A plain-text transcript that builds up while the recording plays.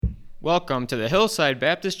Welcome to the Hillside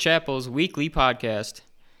Baptist Chapel's weekly podcast.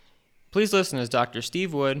 Please listen as Dr.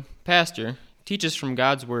 Steve Wood, pastor, teaches from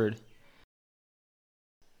God's Word.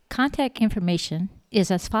 Contact information is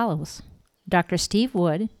as follows. Dr. Steve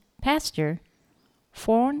Wood, pastor,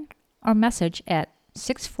 phone or message at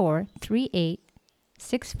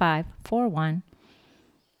 6438-6541,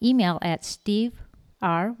 email at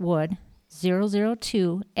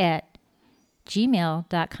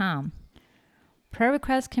steverwood002@gmail.com. Prayer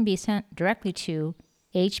requests can be sent directly to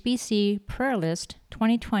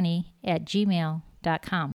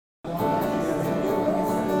hbcprayerlist2020@gmail.com.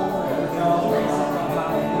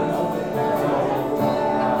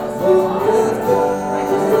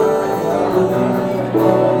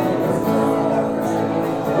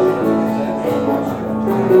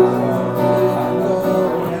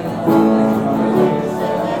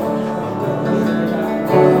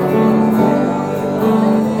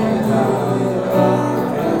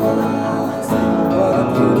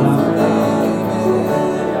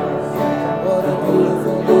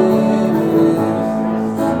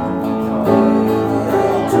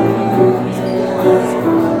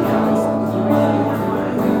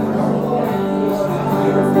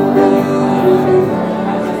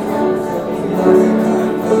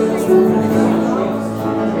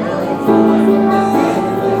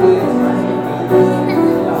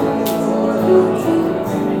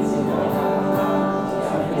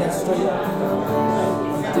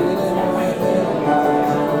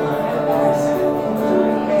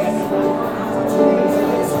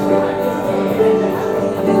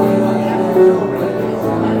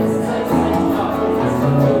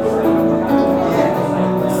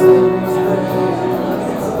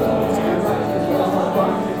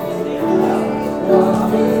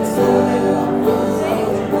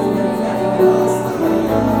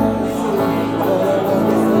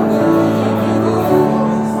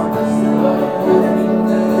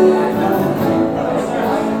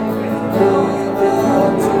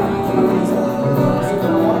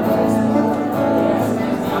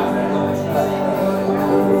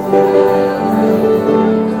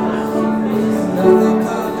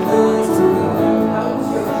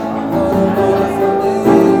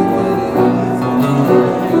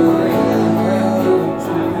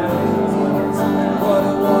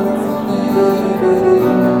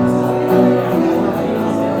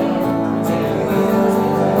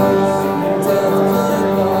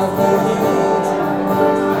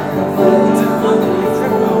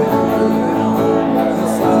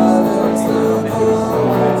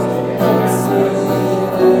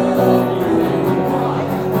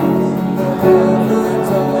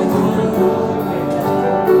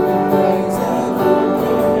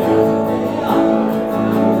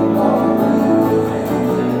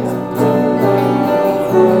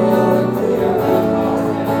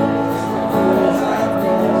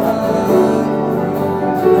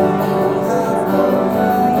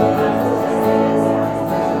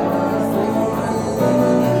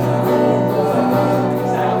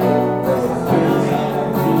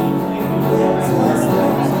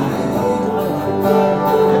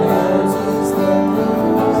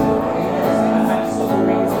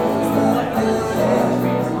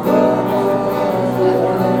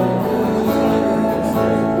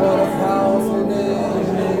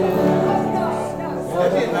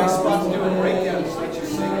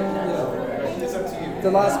 The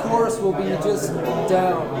last chorus will be just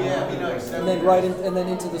down, and then and then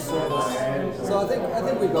into the service. So I think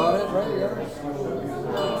we got it right. Yeah.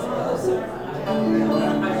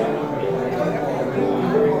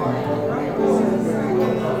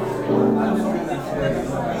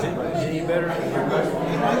 Any better?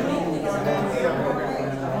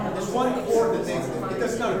 There's one chord that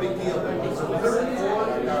that's not a big deal. The third chord,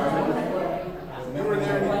 we were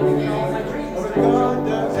there in the beginning.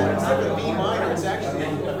 It's not a B minor, it's actually a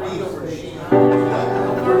B over G.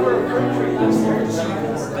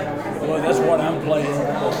 Well, that's what I'm playing.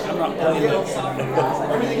 I'm not playing it.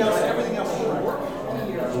 Everything else will work.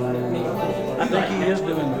 I think he is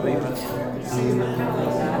doing the beat.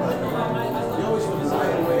 You always want to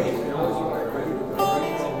hide away.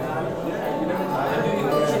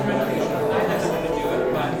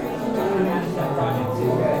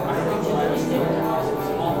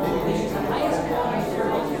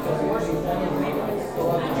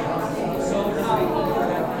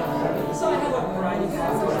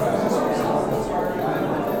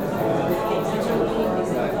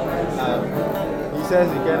 He says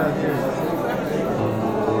he cannot hear.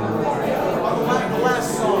 The last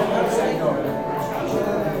song, how does that go?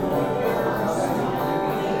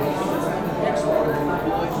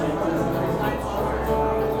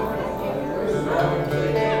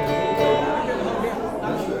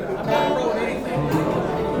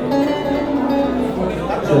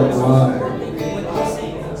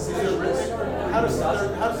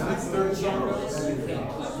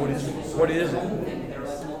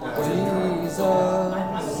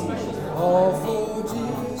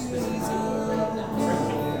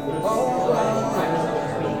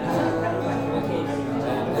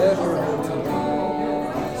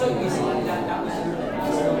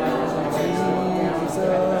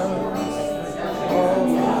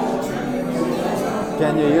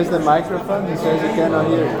 Can you use the microphone? He says he cannot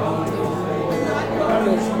hear you.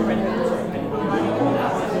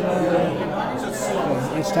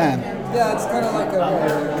 It's time. Yeah, it's kind of like a.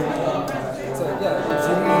 It's like, yeah.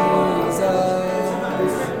 Jesus,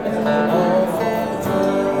 all for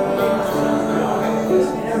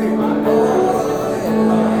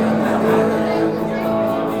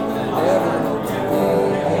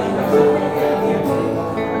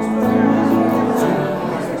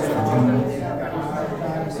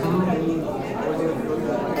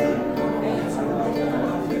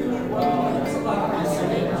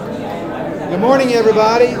Good morning,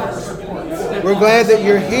 everybody. We're glad that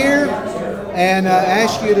you're here, and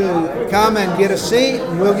ask you to come and get a seat,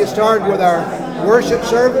 and we'll get started with our worship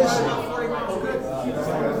service.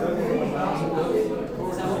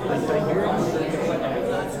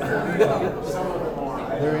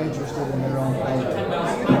 They're interested in their own thing.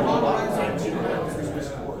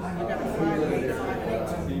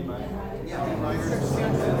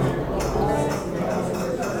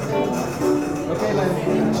 Okay,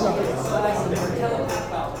 let's start.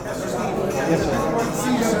 Yes, sir.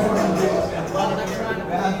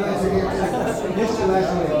 Missed you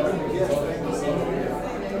last week.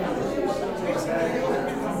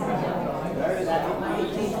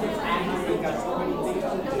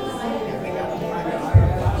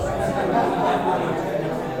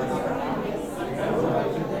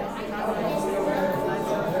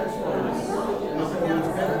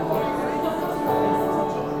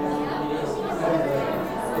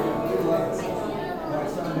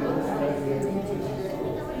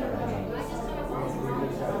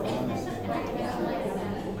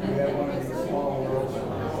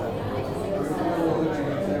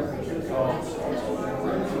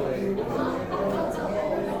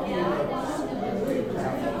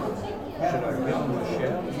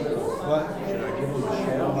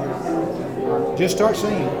 Just start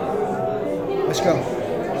singing. Let's go.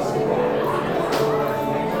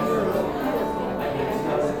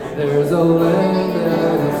 There's a land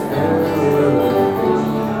that is fairer,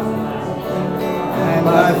 and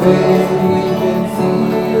by faith we can see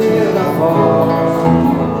it afar.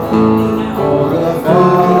 For the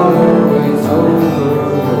Father waits over the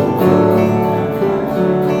world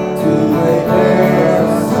to prepare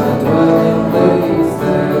us a dwelling place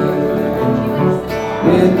there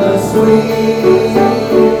in the sweet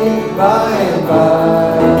by and by.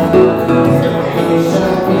 We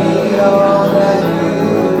shall meet on that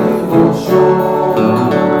beautiful shore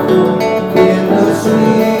in the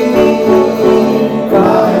sweet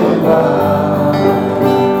by and by.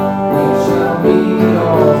 We shall meet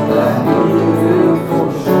on that beautiful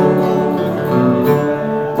shore.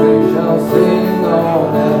 We shall sing on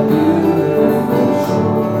that beautiful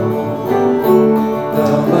shore the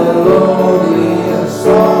melodious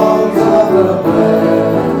songs of the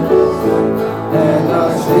blessed, and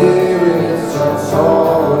our spirits shall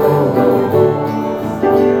sorrow no more.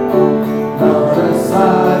 Not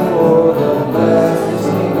aside for the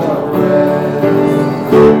blessing of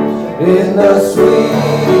rest in the sweet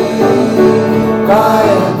by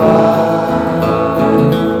and by.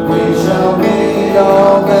 We shall meet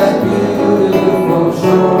on that beautiful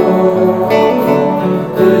shore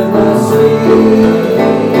in the sweet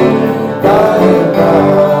by and by.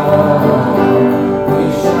 We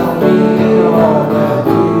shall meet on that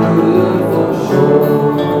beautiful shore.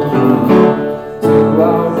 To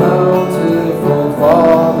our bountiful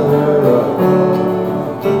Father above,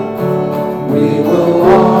 we will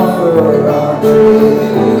offer our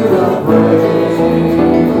tribute of praise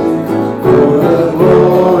for the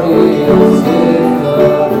glorious gift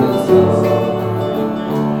of His love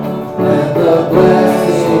and the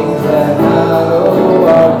blessings that hallow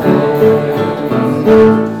our days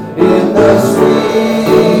in the sweet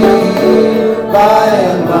by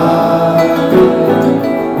and by.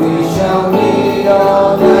 We shall meet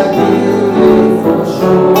on that beautiful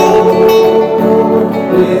shore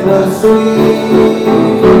in the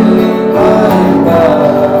sweet by and by.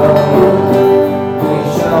 We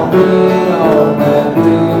shall meet on that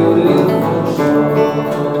beautiful shore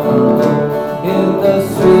in the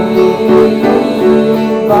sweet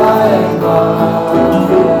by and by.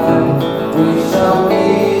 We shall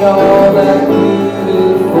meet on that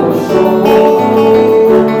beautiful shore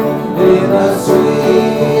in the sweet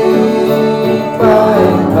by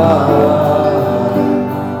and by.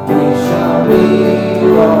 We shall meet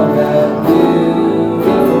on that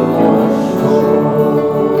beautiful shore.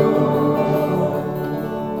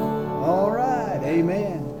 All right.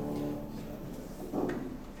 Amen.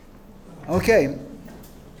 Okay. I'm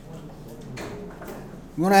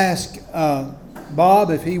going to ask Bob,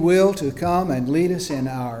 if he will, to come and lead us in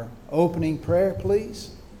our opening prayer,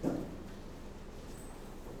 please.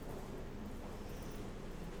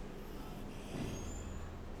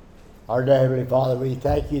 Our dear Heavenly Father, we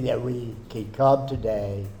thank you that we can come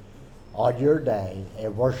today on your day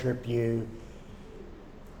and worship you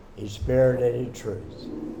in spirit and in truth.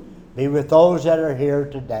 Be with those that are here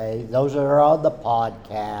today, those that are on the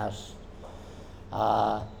podcast.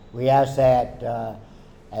 We ask that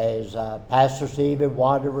as Pastor Stephen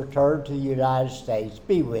wanted to return to the United States,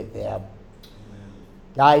 be with them.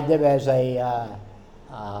 Guide them as they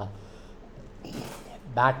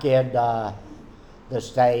back in the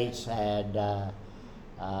States and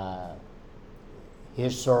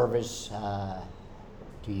his service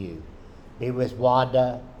to you. Be with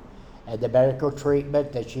Wanda and the medical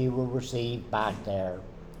treatment that she will receive back there.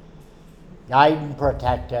 Guide and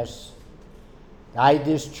protect us. Guide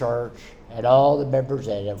this church and all the members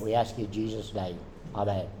in it. We ask you in Jesus' name.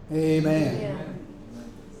 Amen. Amen.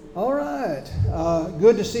 All right.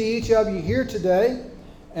 Good to see each of you here today.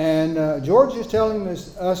 And George is telling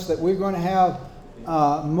us that we're going to have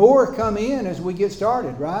more come in as we get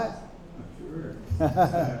started, right? Sure.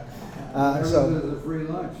 So There's a free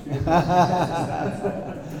lunch.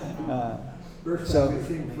 First so- time we've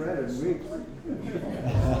seen Fred in weeks.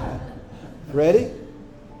 ready?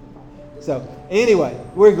 So anyway,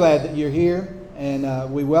 we're glad that you're here,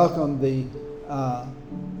 and we welcome the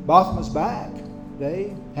Bothmas back.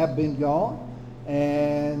 They have been gone,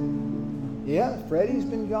 and yeah, Freddie's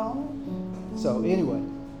been gone. So anyway,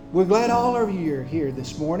 we're glad all of you are here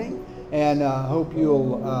this morning, and hope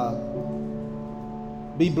you'll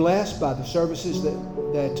be blessed by the services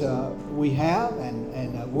that we have,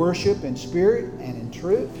 and worship in spirit and in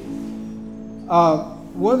truth.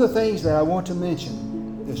 One of the things that I want to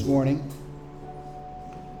mention this morning,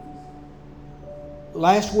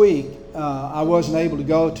 last week I wasn't able to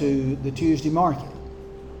go to the Tuesday market.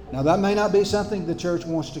 Now that may not be something the church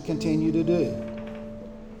wants to continue to do,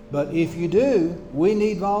 but if you do, we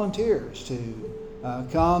need volunteers to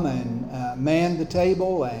come and man the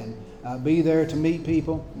table and be there to meet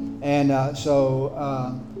people. And so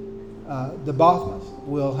the Bothmas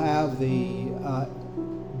will have the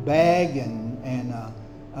bag and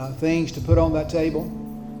things to put on that table.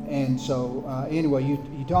 And so anyway,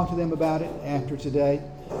 you talk to them about it after today,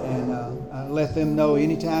 and let them know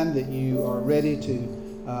anytime that you are ready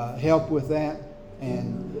to help with that.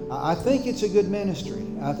 And I think it's a good ministry.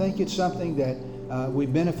 I think it's something that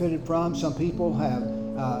we've benefited from. Some people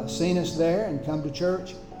have seen us there and come to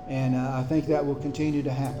church, and I think that will continue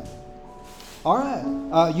to happen. All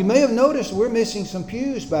right. You may have noticed we're missing some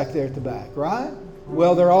pews back there at the back, right?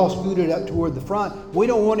 Well, they're all scooted up toward the front. We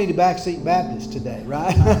don't want any backseat Baptists today,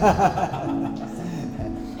 right?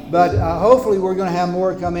 But hopefully we're going to have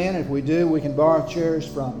more come in. If we do, we can borrow chairs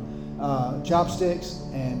from Chopsticks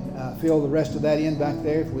and fill the rest of that in back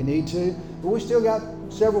there if we need to. But we still got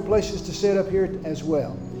several places to sit up here as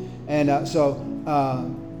well. And so,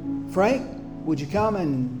 Frank, would you come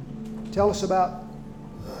and tell us about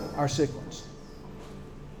our sick ones?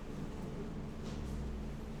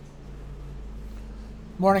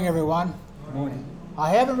 Morning, everyone. Morning.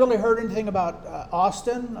 I haven't really heard anything about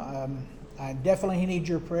Austin. I definitely need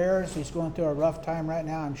your prayers. He's going through a rough time right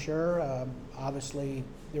now, I'm sure. Obviously,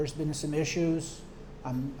 there's been some issues.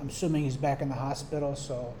 I'm assuming he's back in the hospital,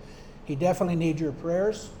 so he definitely needs your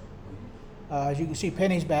prayers. As you can see,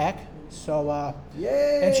 Penny's back. So,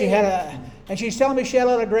 Yay! and she's telling me she had a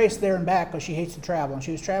lot of grace there and back because she hates to travel. And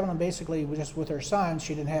she was traveling basically just with her son.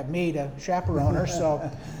 She didn't have me to chaperone her,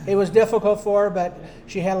 so it was difficult for her. But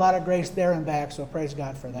she had a lot of grace there and back. So praise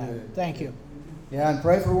God for that. Good. Thank you. Yeah, and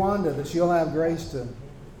pray for Wanda that she'll have grace to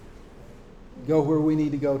go where we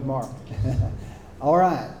need to go tomorrow. All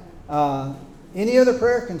right. Any other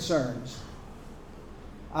prayer concerns?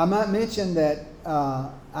 I might mention that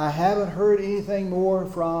I haven't heard anything more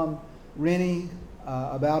from Rennie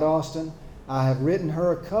about Austin. I have written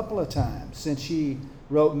her a couple of times since she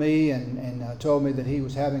wrote me and told me that he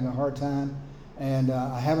was having a hard time, and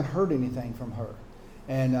I haven't heard anything from her.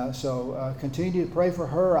 And so continue to pray for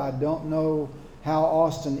her. I don't know how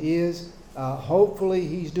Austin is. Hopefully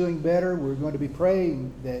he's doing better. We're going to be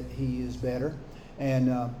praying that he is better,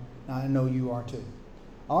 and I know you are too.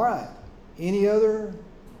 All right. Any other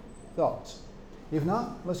thoughts? If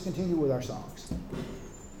not, let's continue with our songs.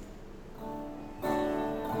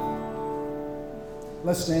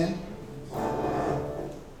 Let's stand.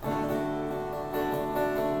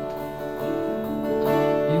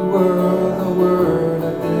 You were the Word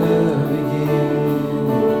at the beginning,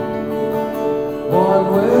 one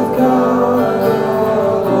with God,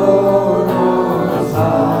 the Lord Most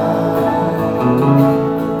High.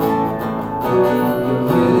 You're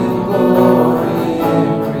hidden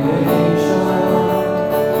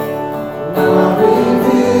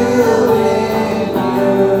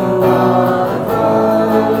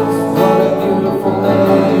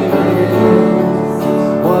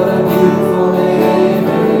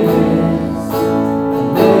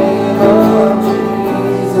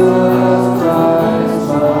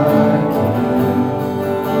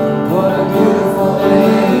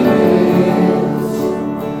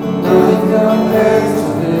compares to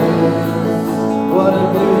this? What a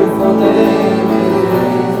beautiful name it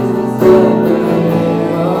is, the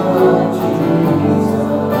name of Jesus.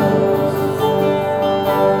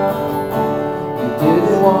 You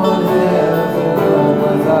didn't want heaven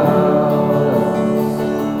without us,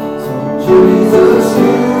 so Jesus,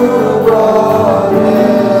 you brought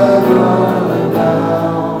heaven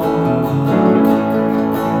down.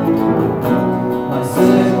 My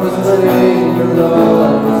sin was great, your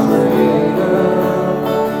love was greater.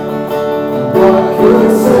 What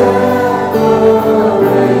could separate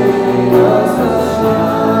us now?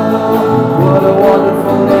 What a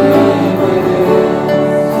wonderful name it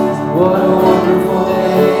is. What a wonderful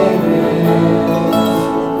name it is.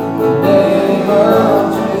 The name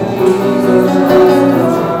of Jesus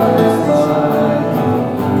Christ, my King.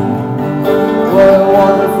 What a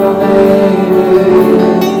wonderful name it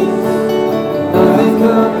is. Nothing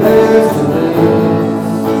compares to this.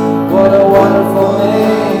 What a wonderful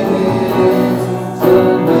name it is. The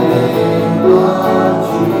name of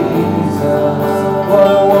Jesus. What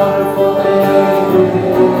a wonderful name it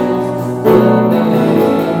is. The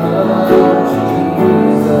name of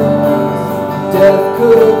Jesus. Death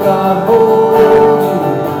could not hold you.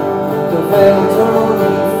 The veil torn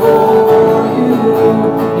before you.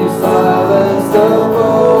 You silenced the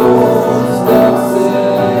boast of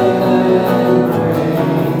sin and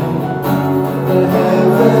grave. The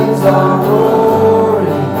heavens are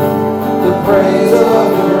roaring the praise of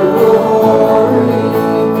your glory.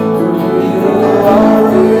 You are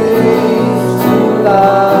raised to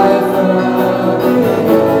life again.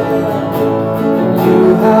 You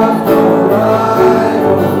have no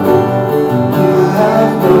rival. You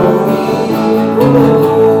have no equal.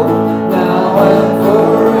 Now and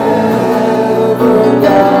forever,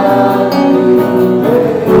 God, you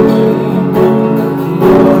reign.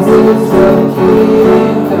 Yours is the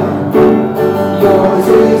kingdom. Yours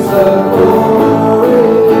is the glory.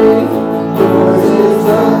 Yours is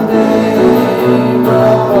the name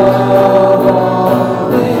above all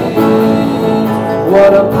names.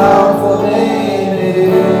 What a powerful name it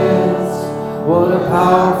is. What a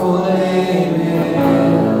powerful name it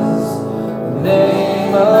is. The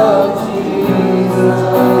name of Jesus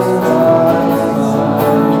Christ, my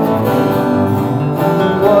King.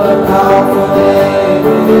 What a powerful name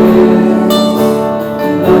it is.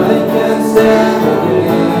 Nothing can stand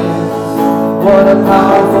against. What a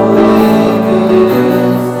powerful name it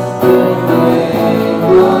is. The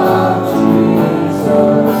name of Jesus.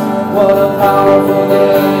 What a powerful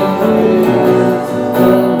name it is.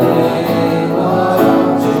 The name of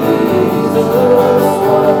Jesus.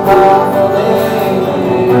 What a powerful name it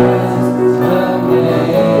is. The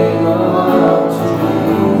name of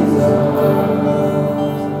Jesus.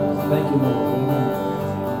 Thank you, Lord.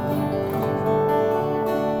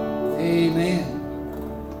 Amen.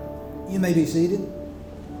 You may be seated.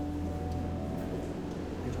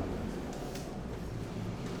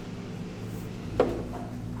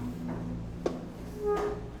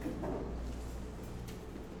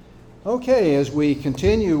 Okay, as we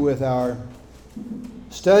continue with our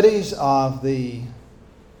studies of the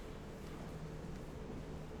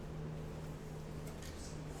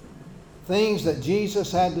things that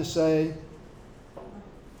Jesus had to say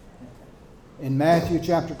in Matthew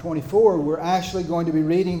chapter 24, we're actually going to be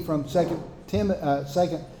reading from 2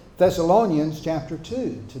 Thessalonians chapter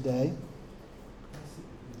 2 today.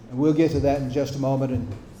 And we'll get to that in just a moment,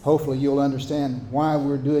 and hopefully you'll understand why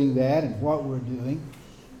we're doing that and what we're doing.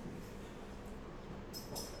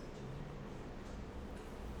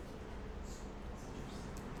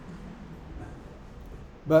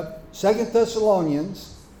 But 2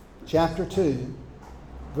 Thessalonians chapter 2,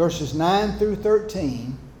 verses 9 through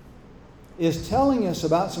 13, is telling us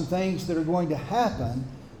about some things that are going to happen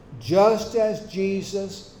just as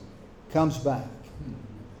Jesus comes back.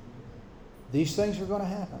 These things are going to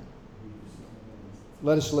happen.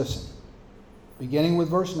 Let us listen. Beginning with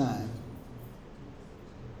verse 9.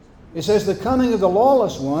 It says, "The coming of the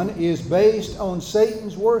lawless one is based on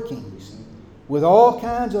Satan's workings, with all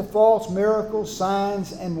kinds of false miracles,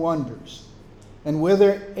 signs, and wonders, and with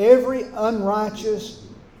every unrighteous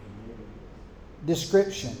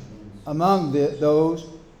description among those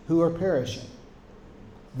who are perishing.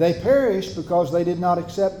 They perish because they did not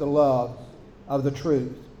accept the love of the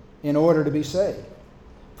truth in order to be saved.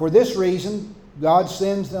 For this reason, God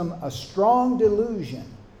sends them a strong delusion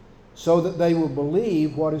so that they will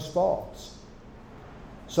believe what is false,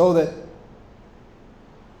 so that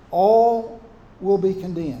all will be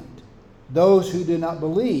condemned, those who did not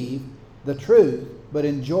believe the truth but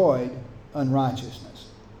enjoyed unrighteousness.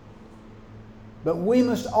 But we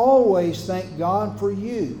must always thank God for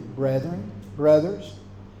you, brethren, brothers,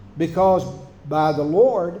 because by the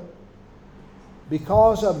Lord,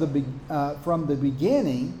 because of from the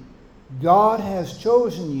beginning, God has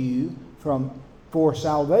chosen you for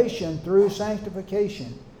salvation through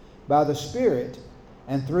sanctification by the Spirit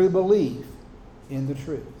and through belief in the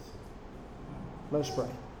truth. Let's pray.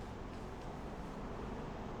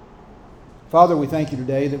 Father, we thank you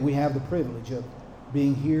today that we have the privilege of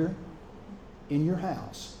being here in your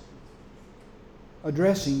house,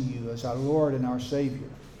 addressing you as our Lord and our Savior,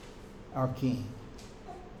 our King.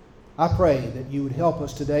 I pray that you would help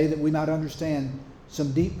us today that we might understand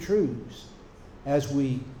some deep truths as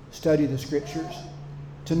we study the Scriptures,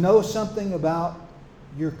 to know something about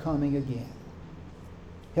your coming again.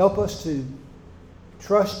 Help us to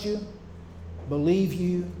trust you, believe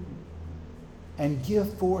you, and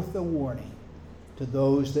give forth the warning to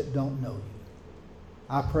those that don't know you.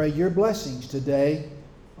 I pray your blessings today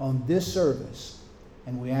on this service,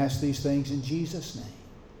 and we ask these things in Jesus' name.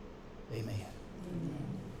 Amen.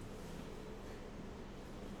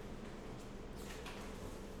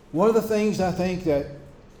 One of the things I think that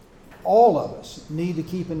all of us need to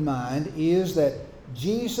keep in mind is that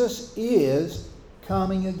Jesus is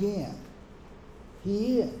coming again.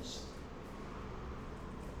 He is.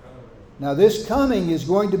 Now, this coming is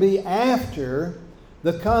going to be after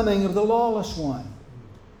the coming of the lawless one.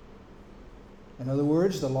 In other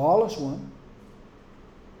words, the lawless one,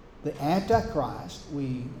 the Antichrist,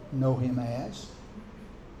 we know him as,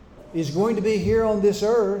 is going to be here on this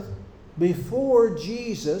earth before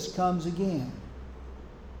Jesus comes again,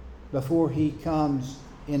 before he comes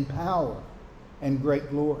in power and great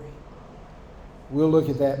glory. We'll look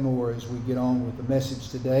at that more as we get on with the message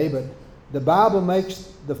today, but the Bible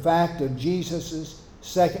makes the fact of Jesus'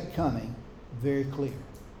 second coming very clear.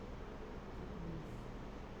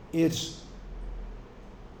 It's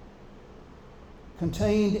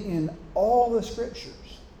contained in all the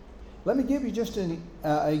Scriptures. Let me give you just an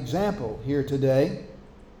example here today.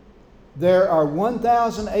 There are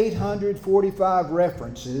 1,845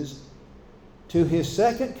 references to his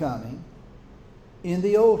second coming in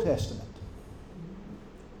the Old Testament.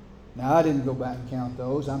 Now, I didn't go back and count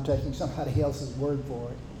those. I'm taking somebody else's word for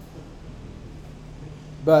it.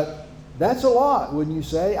 But that's a lot, wouldn't you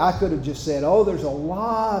say? I could have just said, there's a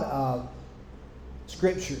lot of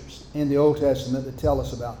scriptures in the Old Testament that tell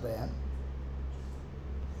us about that.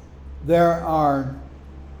 There are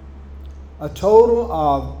a total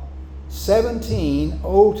of 17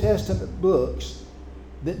 Old Testament books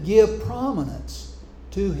that give prominence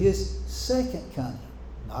to his second coming.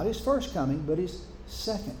 Not his first coming, but his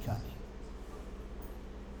second coming.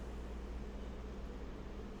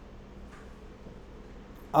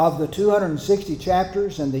 Of the 260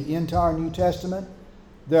 chapters in the entire New Testament,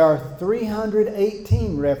 there are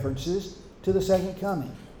 318 references to the second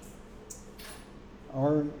coming,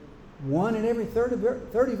 or one in every 30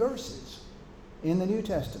 verses in the New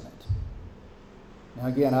Testament. Now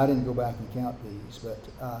again, I didn't go back and count these, but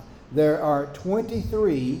there are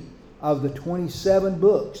 23 of the 27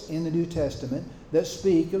 books in the New Testament that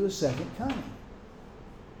speak of the second coming.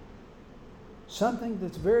 Something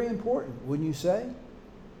that's very important, wouldn't you say?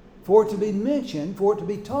 For it to be mentioned, for it to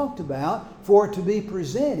be talked about, for it to be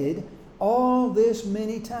presented all this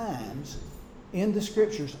many times in the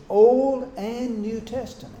Scriptures, Old and New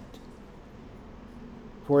Testament.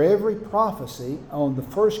 For every prophecy on the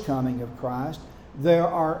first coming of Christ, there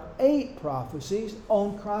are 8 prophecies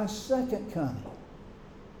on Christ's second coming.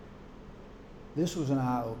 This was an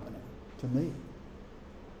eye-opener to me.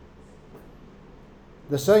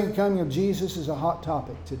 The second coming of Jesus is a hot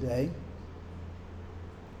topic today.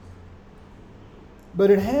 But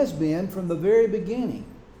it has been from the very beginning,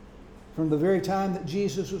 from the very time that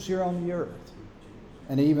Jesus was here on the earth,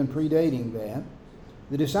 and even predating that.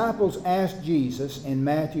 The disciples asked Jesus in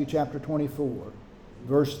Matthew chapter 24,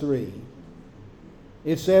 verse 3.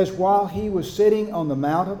 It says, while he was sitting on the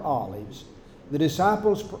Mount of Olives, the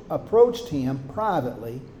disciples approached him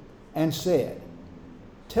privately and said,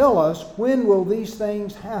 tell us, when will these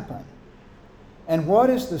things happen? And what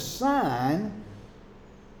is the sign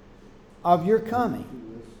of your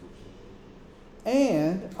coming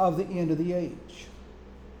and of the end of the age?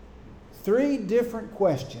 3 different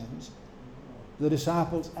questions the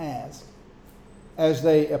disciples asked as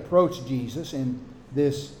they approached Jesus in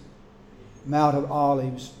this Mount of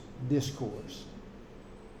Olives discourse.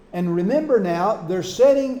 And remember now, they're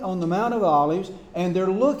sitting on the Mount of Olives and they're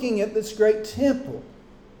looking at this great temple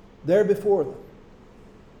there before them.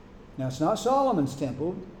 Now, it's not Solomon's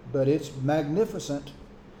temple, but it's magnificent.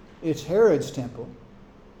 It's Herod's temple,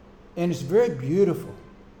 and it's very beautiful,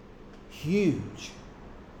 huge,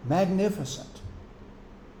 magnificent.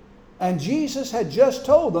 And Jesus had just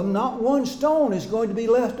told them not one stone is going to be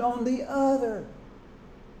left on the other.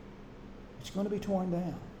 It's going to be torn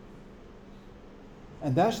down.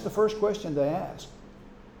 And that's the first question they ask.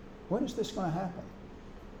 When is this going to happen?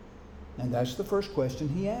 And that's the first question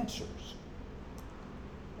he answers.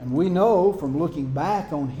 And we know from looking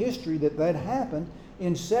back on history that that happened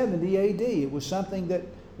in 70 AD. It was something that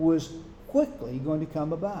was quickly going to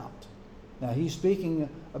come about. Now he's speaking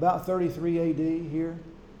about 33 AD here.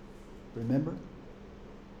 Remember?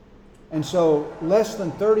 And so less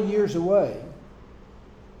than 30 years away,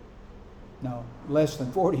 no, less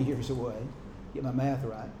than 40 years away, get my math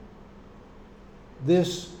right,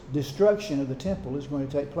 this destruction of the temple is going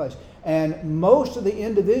to take place. And most of the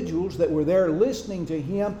individuals that were there listening to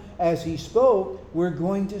him as he spoke, we're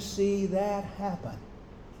going to see that happen.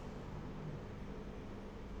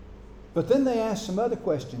 But then they ask some other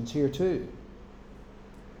questions here too.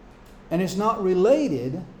 And it's not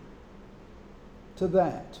related to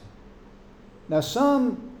that. Now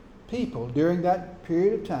some people during that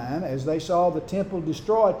period of time, as they saw the temple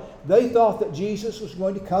destroyed, they thought that Jesus was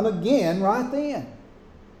going to come again right then.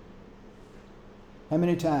 How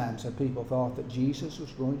many times have people thought that Jesus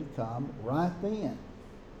was going to come right then?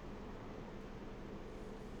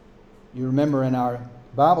 You remember in our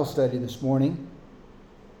Bible study this morning,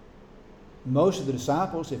 most of the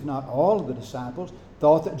disciples, if not all of the disciples,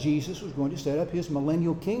 thought that Jesus was going to set up his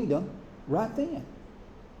millennial kingdom right then.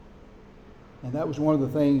 And that was one of the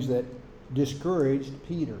things that discouraged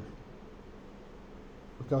Peter,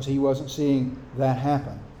 because he wasn't seeing that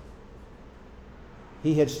happen.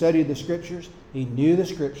 He had studied the Scriptures, he knew the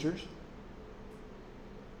Scriptures,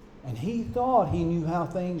 and he thought he knew how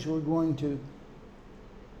things were going to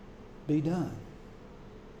be done.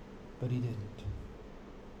 But he didn't.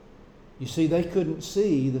 You see, they couldn't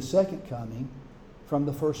see the second coming from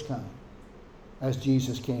the first coming as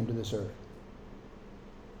Jesus came to this earth.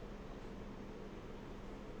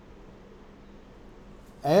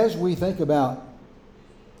 As we think about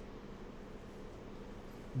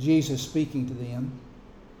Jesus speaking to them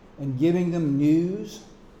and giving them news,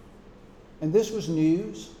 and this was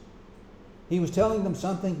news, he was telling them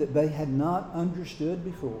something that they had not understood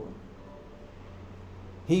before.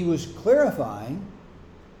 He was clarifying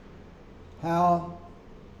how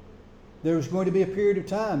there was going to be a period of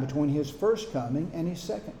time between his first coming and his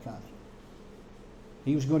second coming.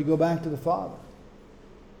 He was going to go back to the Father.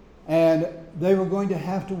 And they were going to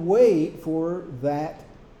have to wait for that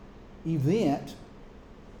event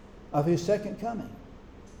of his second coming.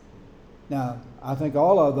 Now, I think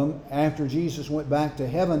all of them, after Jesus went back to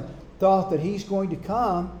heaven, thought that he's going to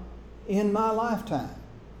come in my lifetime.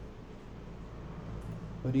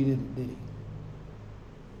 But he didn't, did he?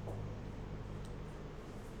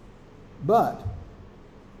 But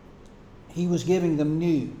he was giving them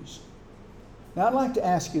news. Now, I'd like to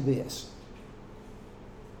ask you this.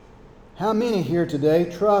 How many here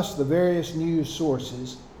today trust the various news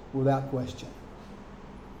sources without question?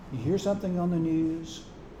 You hear something on the news?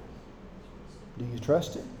 Do you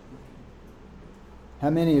trust it?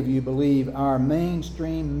 How many of you believe our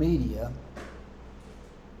mainstream media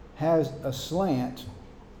has a slant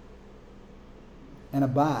and a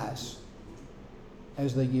bias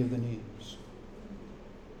as they give the news?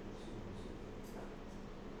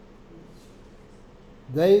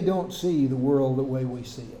 They don't see the world the way we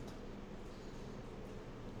see it.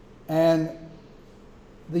 And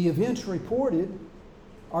the events reported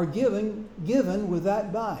are given with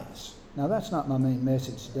that bias. Now, that's not my main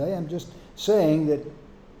message today. I'm just saying that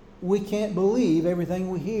we can't believe everything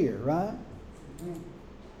we hear, right?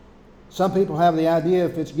 Some people have the idea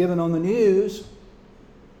if it's given on the news,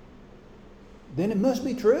 then it must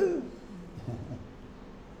be true.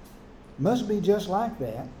 Must be just like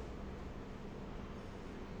that.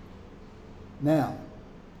 Now,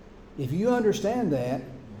 if you understand that,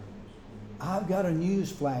 I've got a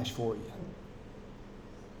news flash for you.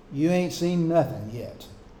 You ain't seen nothing yet.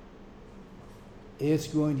 It's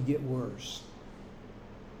going to get worse.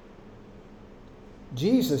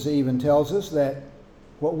 Jesus even tells us that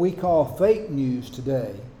what we call fake news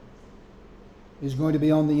today is going to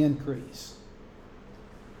be on the increase.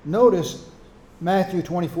 Notice Matthew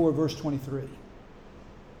 24, verse 23.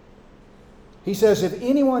 He says, if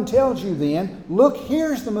anyone tells you then, look,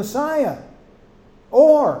 here's the Messiah,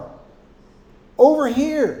 or over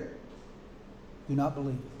here, do not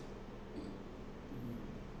believe it.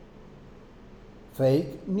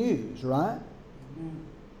 Fake news, right?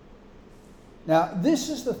 Now, this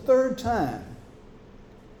is the third time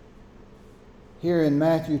here in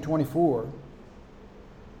Matthew 24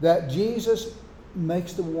 that Jesus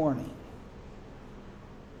makes the warning.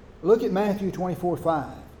 Look at Matthew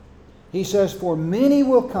 24:5. He says, "For many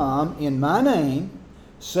will come in my name,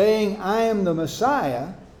 saying, I am the Messiah,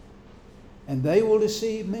 and they will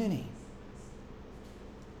deceive many."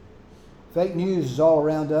 Fake news is all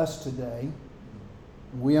around us today.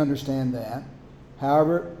 We understand that.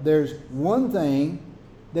 However, there's one thing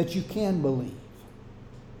that you can believe,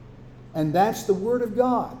 and that's the Word of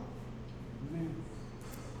God.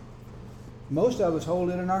 Most of us hold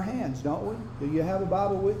it in our hands, don't we? Do you have a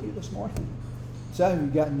Bible with you this morning? Some of you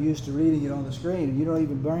have gotten used to reading it on the screen, and you don't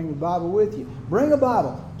even bring the Bible with you. Bring a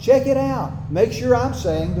Bible. Check it out. Make sure I'm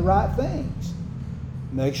saying the right things.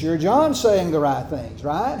 Make sure John's saying the right things,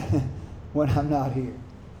 right? When I'm not here.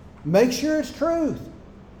 Make sure it's truth.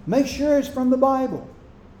 Make sure it's from the Bible.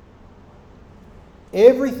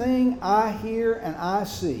 Everything I hear and I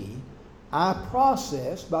see, I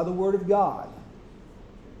process by the Word of God.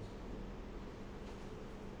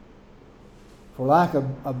 For lack of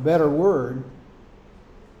a better word,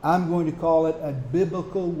 I'm going to call it a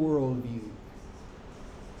biblical worldview.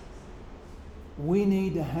 We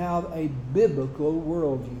need to have a biblical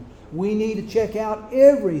worldview. We need to check out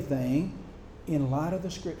everything in light of the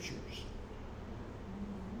Scriptures.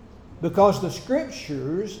 Because the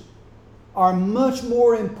Scriptures are much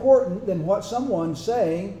more important than what someone's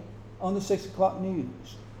saying on the 6 o'clock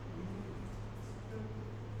news.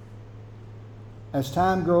 As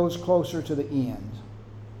time grows closer to the end,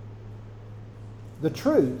 the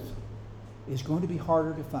truth is going to be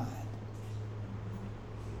harder to find.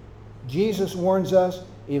 Jesus warns us,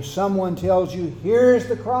 if someone tells you, "Here's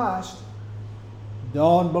the Christ,"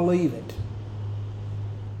 don't believe it.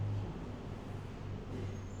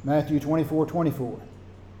 Matthew 24:24.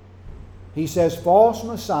 He says, "False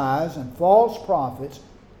messiahs and false prophets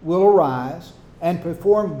will arise and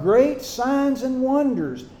perform great signs and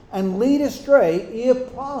wonders and lead astray,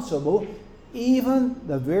 if possible, even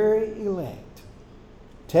the very elect."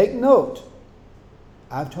 Take note,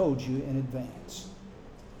 I've told you in advance.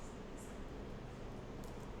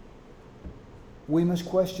 We must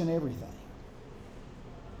question everything.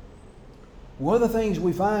 One of the things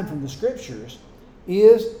we find from the Scriptures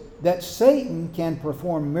is that Satan can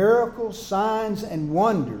perform miracles, signs, and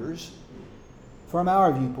wonders from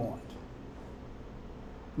our viewpoint.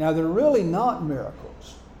 Now, they're really not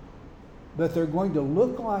miracles, but they're going to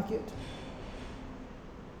look like it.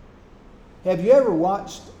 Have you ever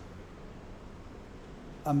watched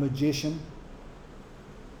a magician?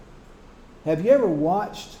 Have you ever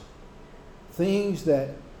watched things that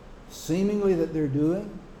seemingly that they're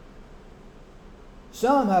doing?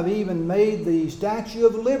 Some have even made the Statue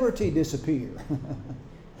of Liberty disappear.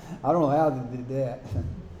 I don't know how they did that.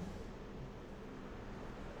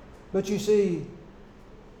 But you see,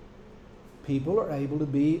 people are able to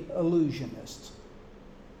be illusionists.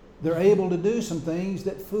 They're able to do some things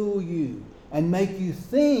that fool you and make you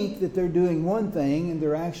think that they're doing one thing and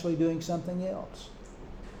they're actually doing something else.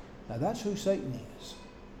 Now that's who Satan is.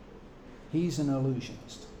 He's an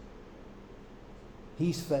illusionist.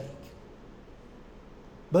 He's fake.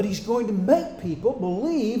 But he's going to make people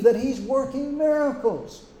believe that he's working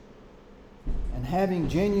miracles and having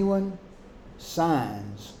genuine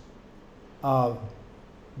signs of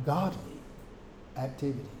godly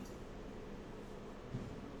activity.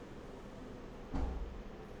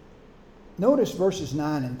 Notice verses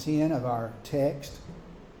 9 and 10 of our text.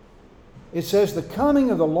 It says, "The coming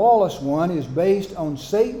of the lawless one is based on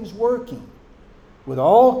Satan's working with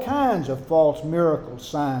all kinds of false miracles,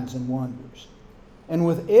 signs, and wonders, and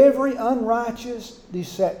with every unrighteous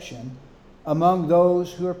deception among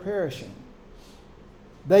those who are perishing.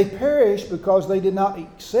 They perish because they did not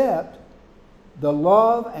accept the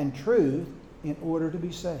love and truth in order to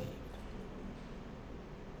be saved."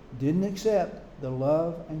 Didn't accept the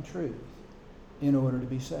love and truth in order to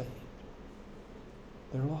be saved.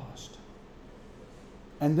 They're lost.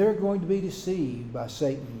 And they're going to be deceived by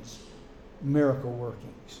Satan's miracle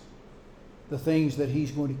workings, the things that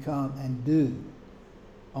he's going to come and do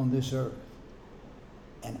on this earth.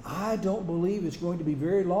 And I don't believe it's going to be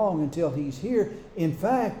very long until he's here. In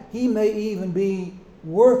fact, he may even be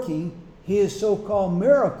working his so-called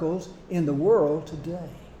miracles in the world today.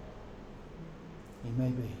 He may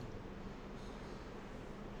be.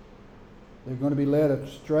 They're going to be led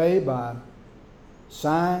astray by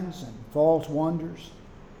signs and false wonders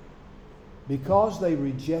because they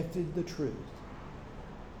rejected the truth,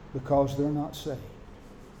 because they're not saved.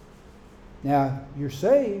 Now, you're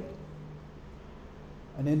saved.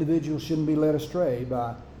 An individual shouldn't be led astray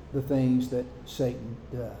by the things that Satan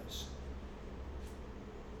does.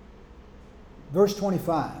 Verse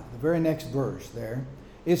 25, the very next verse there,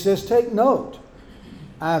 it says, "Take note,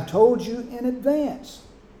 I have told you in advance."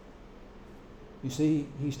 You see,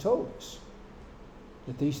 He's told us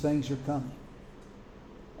that these things are coming,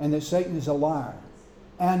 and that Satan is a liar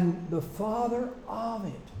and the father of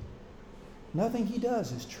it. Nothing he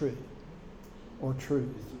does is true or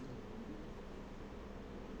truth.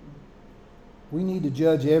 We need to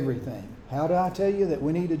judge everything. How do I tell you that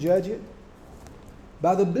we need to judge it?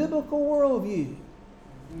 By the biblical worldview,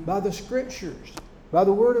 by the Scriptures, by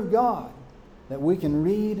the Word of God that we can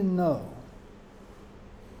read and know.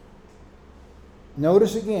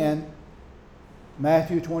 Notice again,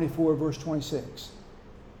 Matthew 24, verse 26.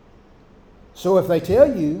 So if they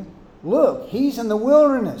tell you, look, he's in the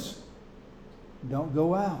wilderness, don't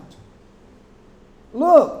go out.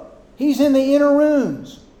 Look, he's in the inner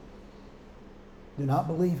rooms, do not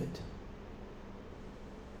believe it.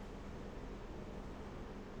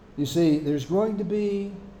 You see, there's going to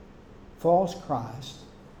be false Christ,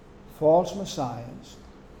 false messiahs,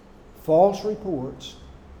 false reports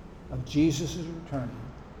of Jesus' returning.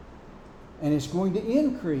 And it's going to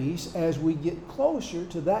increase as we get closer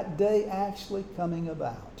to that day actually coming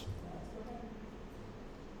about.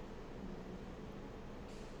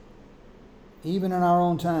 Even in our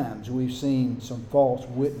own times, we've seen some false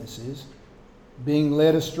witnesses being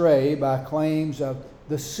led astray by claims of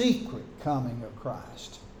the secret coming of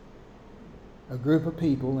Christ. A group of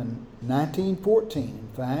people in 1914, in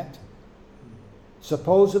fact,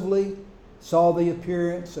 supposedly saw the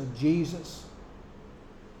appearance of Jesus,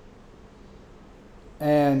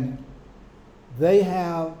 and they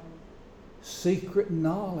have secret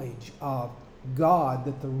knowledge of God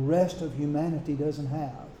that the rest of humanity doesn't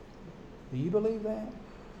have. Do you believe that?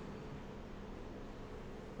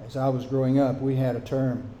 As I was growing up, we had a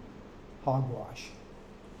term, hogwash.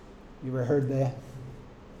 You ever heard that?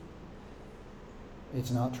 It's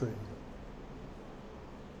not true.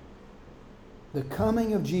 The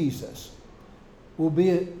coming of Jesus will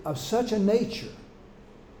be of such a nature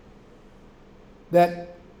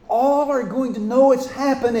that all are going to know it's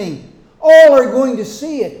happening. All are going to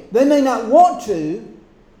see it. They may not want to,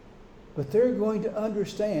 but they're going to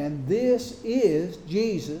understand this is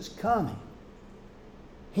Jesus coming.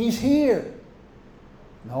 He's here.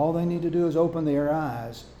 And all they need to do is open their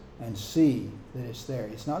eyes and see that it's there.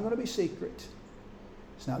 It's not going to be secret.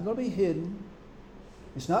 It's not going to be hidden.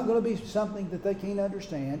 It's not going to be something that they can't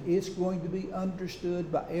understand. It's going to be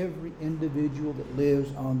understood by every individual that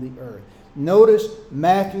lives on the earth. Notice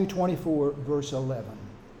Matthew 24, verse 11.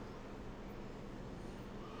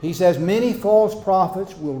 He says, many false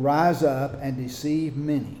prophets will rise up and deceive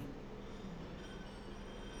many.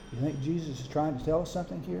 You think Jesus is trying to tell us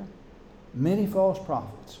something here? Many false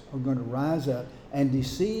prophets are going to rise up and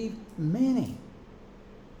deceive many.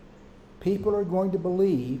 People are going to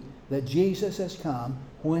believe that Jesus has come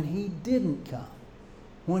when he didn't come,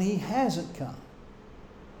 when he hasn't come.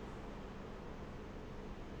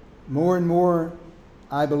 More and more,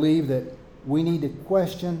 I believe that we need to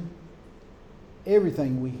question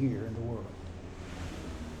everything we hear in the world.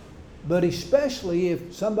 But especially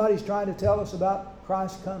if somebody's trying to tell us about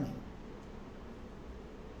Christ's coming,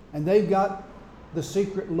 and they've got the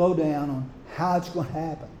secret lowdown on how it's going to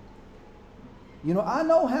happen. You know, I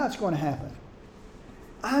know how it's going to happen.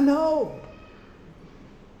 I know.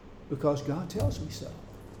 Because God tells me so.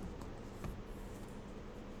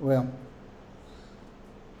 Well,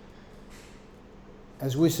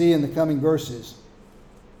 as we see in the coming verses,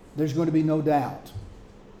 there's going to be no doubt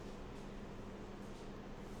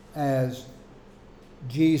as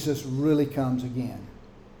Jesus really comes again.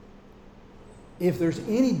 If there's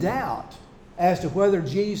any doubt as to whether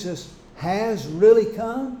Jesus has really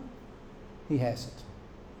come, he hasn't.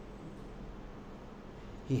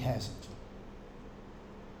 He hasn't.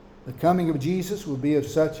 The coming of Jesus will be of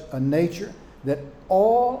such a nature that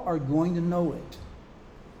all are going to know it.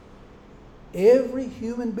 Every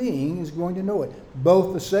human being is going to know it.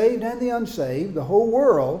 Both the saved and the unsaved, the whole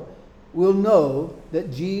world will know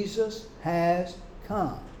that Jesus has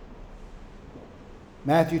come.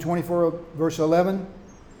 Matthew 24, verse 11,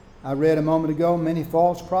 I read a moment ago, many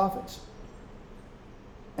false prophets.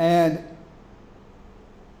 And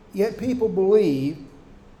yet people believe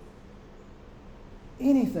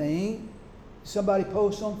anything somebody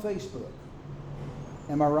posts on Facebook.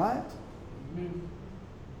 Am I right?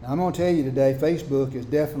 Now, I'm going to tell you today, Facebook is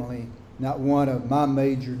definitely not one of my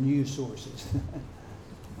major news sources.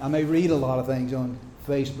 I may read a lot of things on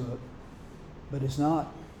Facebook, but it's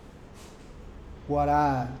not what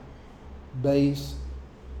I base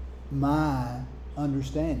my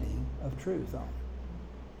understanding of truth on.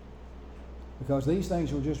 Because these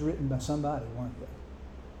things were just written by somebody, weren't they?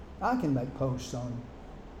 I can make posts on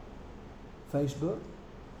Facebook.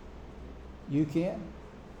 You can.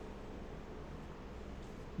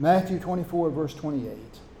 Matthew 24, verse 28.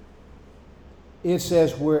 It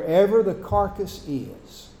says, wherever the carcass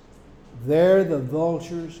is, there the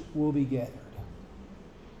vultures will be gathered.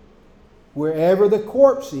 Wherever the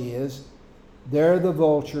corpse is, there the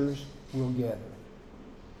vultures will gather.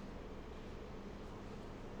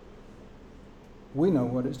 We know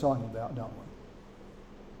what it's talking about, don't we?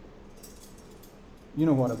 You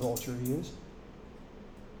know what a vulture is.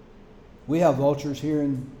 We have vultures here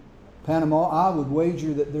in Panama. I would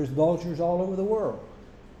wager that there's vultures all over the world.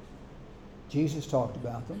 Jesus talked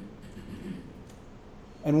about them.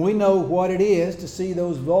 And we know what it is to see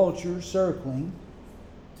those vultures circling.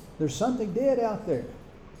 There's something dead out there.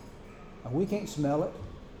 Now, we can't smell it.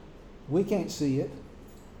 We can't see it.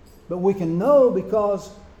 But we can know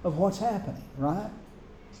because of what's happening, right?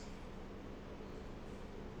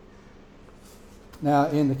 Now,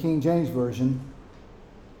 in the King James Version,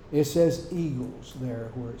 it says eagles there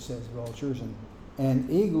where it says vultures. And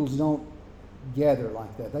eagles don't gather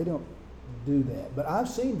like that. They don't do that. But I've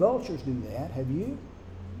seen vultures do that. Have you?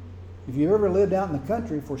 If you've ever lived out in the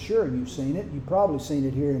country, for sure you've seen it. You've probably seen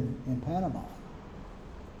it here in Panama.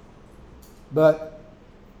 But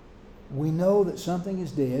we know that something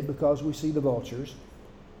is dead because we see the vultures.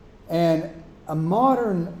 And a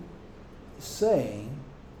modern saying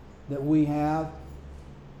that we have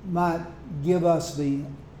might give us the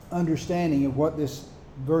understanding of what this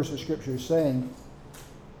verse of Scripture is saying.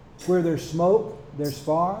 Where there's smoke, there's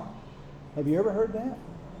fire. Have you ever heard that?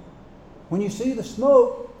 When you see the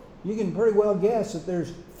smoke, you can pretty well guess that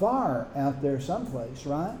there's fire out there someplace,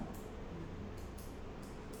 right?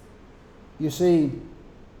 You see,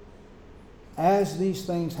 as these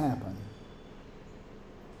things happen,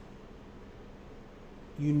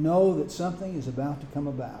 you know that something is about to come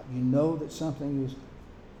about. You know that something is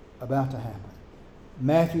about to happen.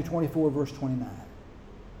 Matthew 24, verse 29.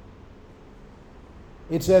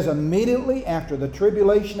 It says, immediately after the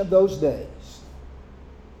tribulation of those days.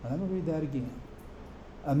 Let me read that again.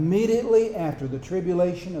 Immediately after the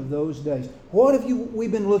tribulation of those days. What have we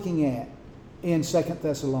been looking at in 2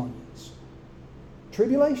 Thessalonians?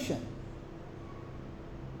 Tribulation.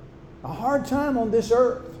 A hard time on this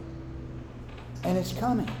earth. And it's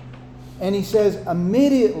coming. And he says,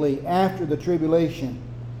 immediately after the tribulation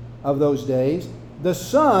of those days, the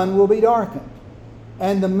sun will be darkened,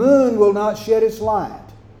 and the moon will not shed its light.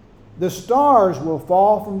 The stars will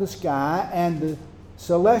fall from the sky, and the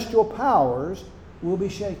celestial powers will be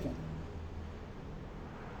shaken.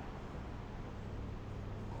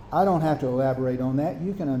 I don't have to elaborate on that.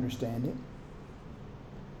 You can understand it.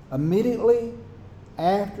 Immediately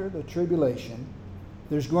after the tribulation,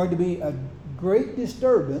 there's going to be a great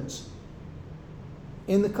disturbance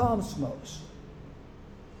in the cosmos,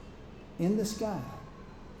 in the sky,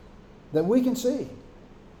 that we can see.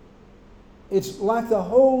 It's like the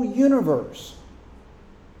whole universe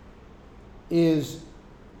is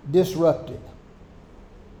disrupted.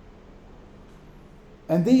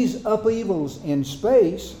 And these upheavals in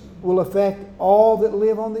space will affect all that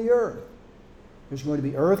live on the earth. There's going to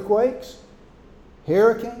be earthquakes,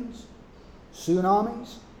 hurricanes,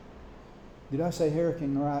 tsunamis. Did I say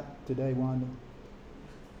hurricane right today, Wanda?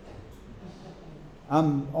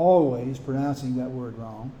 I'm always pronouncing that word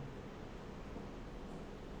wrong.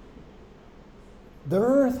 The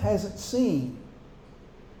earth hasn't seen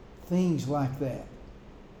things like that,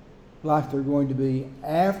 like they're going to be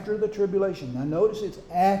after the tribulation. Now notice it's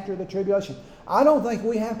after the tribulation. I don't think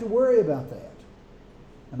we have to worry about that.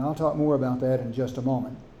 And I'll talk more about that in just a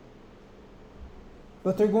moment.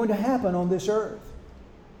 But they're going to happen on this earth.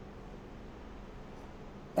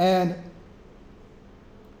 And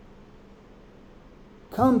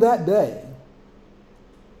come that day,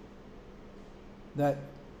 that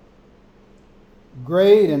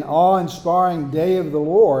great and awe-inspiring day of the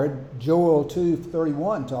Lord, Joel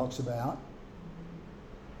 2:31 talks about,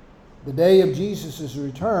 the day of Jesus'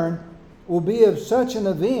 return will be of such an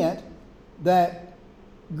event that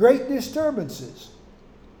great disturbances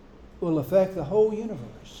will affect the whole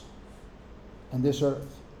universe and this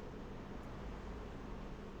earth.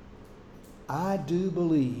 I do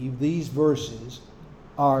believe these verses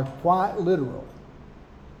are quite literal,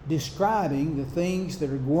 describing the things that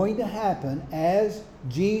are going to happen as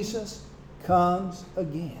Jesus comes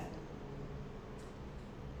again.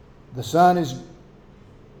 The sun is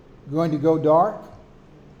going to go dark.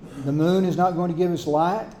 The moon is not going to give us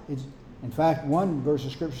light. In fact, one verse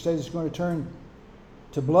of Scripture says it's going to turn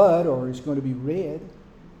to blood, or it's going to be red.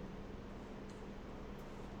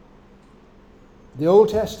 The Old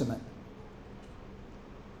Testament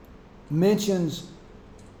mentions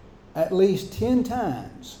at least 10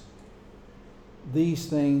 times these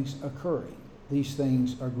things occurring. these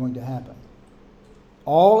things are going to happen.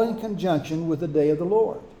 All in conjunction with the day of the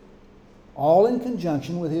Lord. All in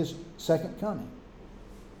conjunction with His second coming.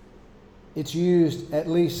 It's used at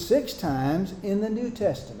least 6 times in the New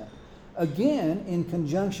Testament. Again, in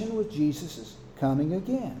conjunction with Jesus' coming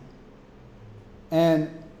again. And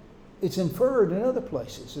it's inferred in other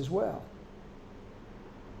places as well.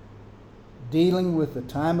 Dealing with the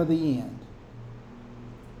time of the end.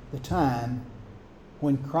 The time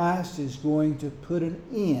when Christ is going to put an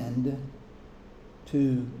end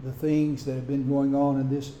to the things that have been going on in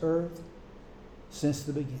this earth since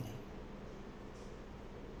the beginning.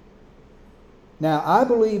 Now, I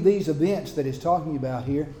believe these events that he's talking about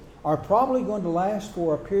here are probably going to last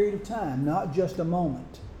for a period of time, not just a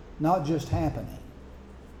moment, not just happening,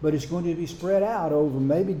 but it's going to be spread out over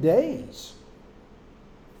maybe days,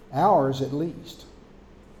 hours at least.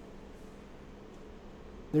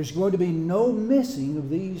 There's going to be no missing of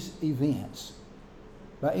these events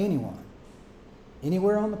by anyone,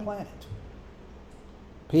 anywhere on the planet.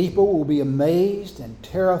 People will be amazed and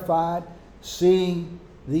terrified seeing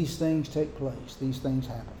these things take place, these things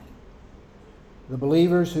happening. The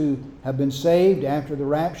believers who have been saved after the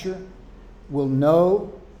rapture will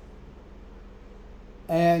know,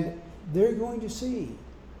 and they're going to see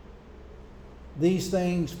these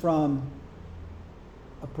things from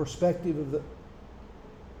a perspective of the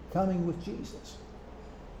coming with Jesus.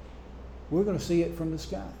 We're going to see it from the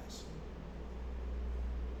skies.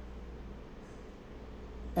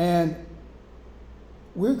 And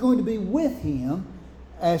we're going to be with Him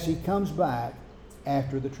as He comes back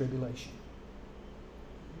after the tribulation.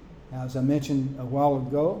 Now, as I mentioned a while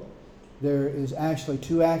ago, there is actually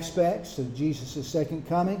 2 aspects of Jesus' second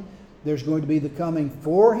coming. There's going to be the coming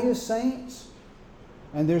for His saints,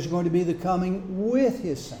 and there's going to be the coming with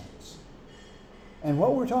His saints. And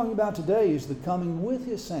what we're talking about today is the coming with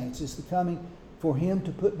His saints. It's the coming for Him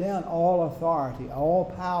to put down all authority, all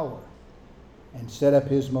power, and set up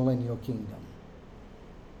His millennial kingdom.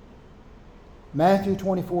 Matthew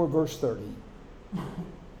 24, verse 30.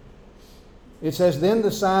 It says, "Then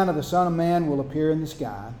the sign of the Son of Man will appear in the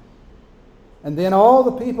sky, and then all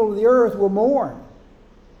the people of the earth will mourn.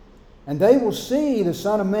 And they will see the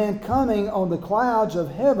Son of Man coming on the clouds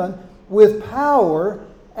of heaven with power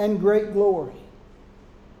and great glory."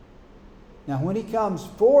 Now, when He comes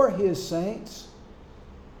for His saints,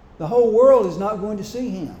 the whole world is not going to see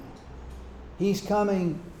Him. He's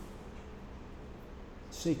coming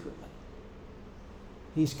secretly.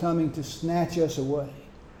 He's coming to snatch us away.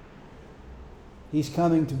 He's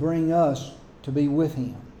coming to bring us to be with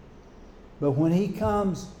Him. But when He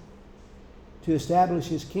comes to establish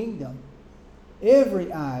His kingdom,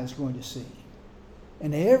 every eye is going to see,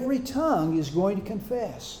 and every tongue is going to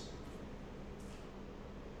confess.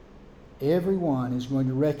 Everyone is going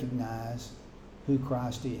to recognize who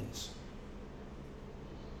Christ is.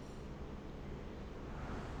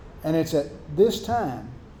 And it's at this time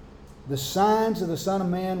the signs of the Son of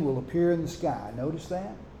Man will appear in the sky. Notice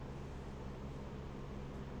that?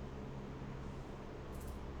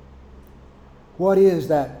 What is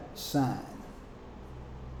that sign?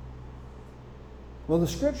 Well, the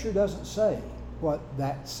Scripture doesn't say what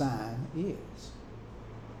that sign is.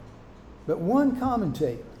 But one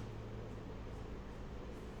commentator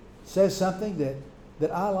says something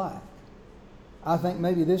that I like. I think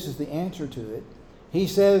maybe this is the answer to it. He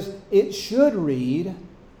says it should read,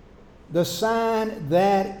 "the sign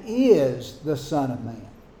that is the Son of Man."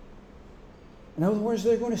 In other words,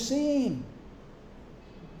 they're going to see Him.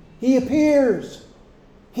 He appears.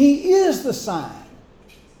 He is the sign.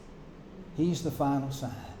 He's the final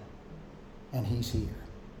sign. And He's here.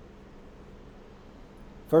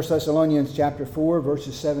 1 Thessalonians chapter 4,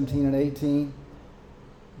 verses 17 and 18.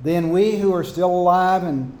 "Then we who are still alive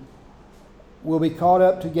and will be caught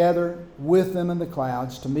up together with them in the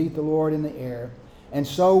clouds to meet the Lord in the air. And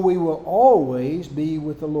so we will always be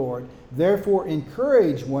with the Lord. Therefore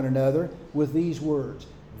encourage one another with these words.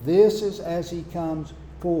 This is as He comes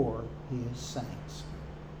for His saints."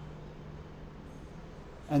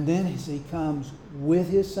 And then as He comes with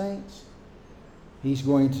His saints, He's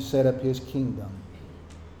going to set up His kingdom.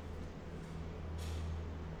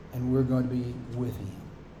 And we're going to be with Him.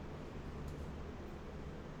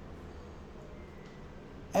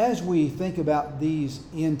 As we think about these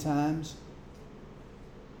end times,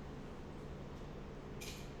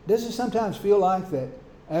 does it sometimes feel like that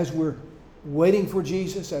as we're waiting for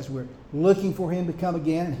Jesus, as we're looking for Him to come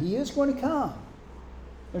again, and He is going to come?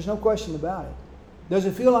 There's no question about it. Does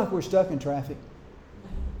it feel like we're stuck in traffic?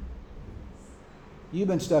 You've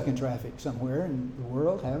been stuck in traffic somewhere in the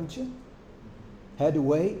world, haven't you? Had to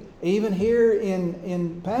wait. Even here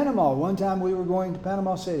in Panama, one time we were going to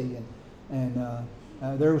Panama City, and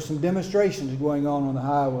there were some demonstrations going on the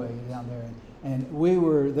highway down there. And we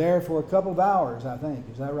were there for a couple of hours, I think.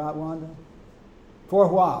 Is that right, Wanda? For a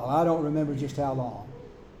while. I don't remember just how long.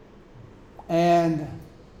 And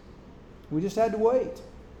we just had to wait.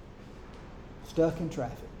 Stuck in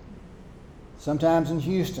traffic. Sometimes in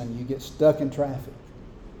Houston, you get stuck in traffic.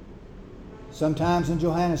 Sometimes in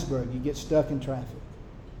Johannesburg, you get stuck in traffic.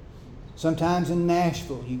 Sometimes in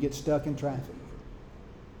Nashville, you get stuck in traffic.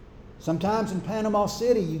 Sometimes in Panama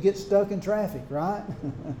City, you get stuck in traffic, right?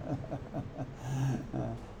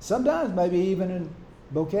 Sometimes maybe even in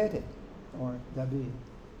Boquete or David.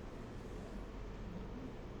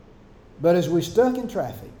 But as we're stuck in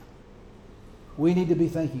traffic, we need to be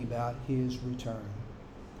thinking about His return,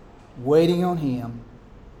 waiting on Him,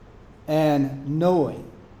 and knowing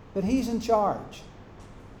that He's in charge.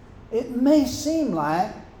 It may seem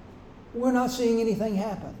like we're not seeing anything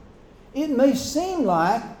happen. It may seem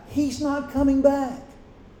like He's not coming back.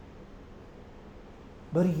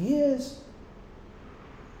 But He is.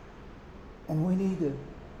 And we need to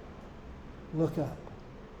look up,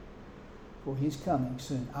 for He's coming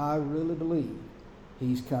soon. I really believe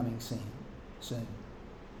He's coming soon.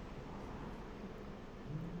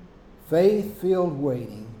 Faith-filled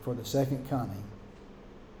waiting for the second coming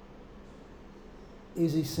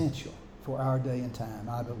is essential for our day and time,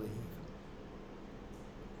 I believe.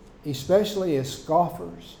 Especially as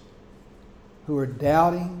scoffers who are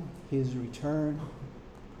doubting His return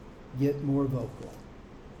get more vocal,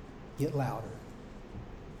 get louder.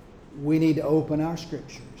 We need to open our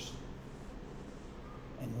scriptures,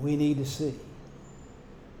 and we need to see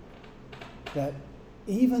that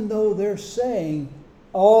even though they're saying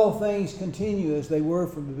all things continue as they were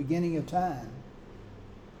from the beginning of time,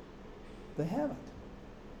 they haven't.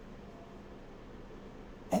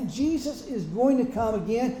 And Jesus is going to come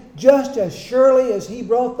again just as surely as He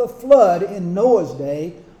brought the flood in Noah's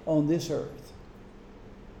day on this earth.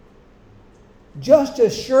 Just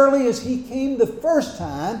as surely as He came the first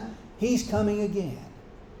time, He's coming again.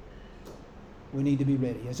 We need to be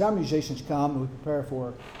ready. As our musicians come and we prepare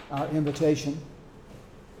for our invitation,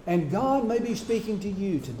 and God may be speaking to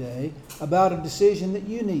you today about a decision that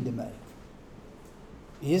you need to make.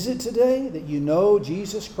 Is it today that you know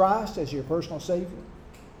Jesus Christ as your personal Savior?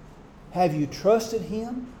 Have you trusted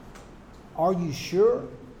Him? Are you sure?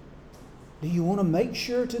 Do you want to make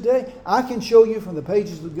sure today? I can show you from the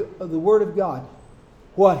pages of the Word of God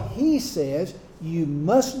what He says you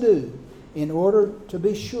must do in order to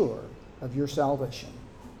be sure of your salvation.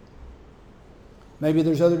 Maybe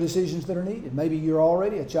there's other decisions that are needed. Maybe you're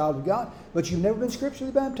already a child of God, but you've never been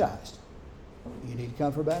scripturally baptized. You need to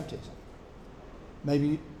come for baptism.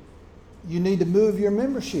 Maybe you need to move your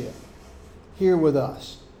membership here with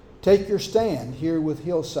us. Take your stand here with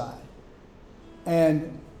Hillside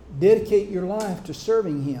and dedicate your life to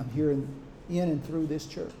serving Him here in and through this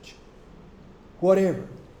church. Whatever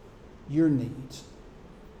your needs.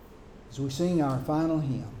 As we sing our final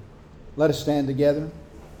hymn, let us stand together.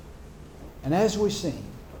 And as we sing,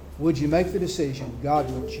 would you make the decision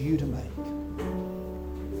God wants you to make?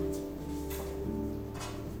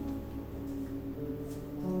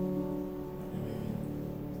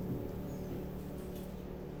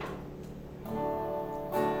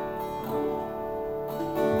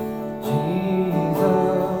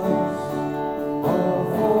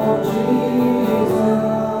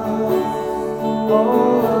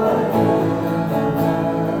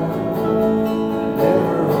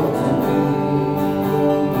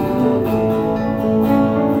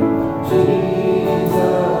 Jesus.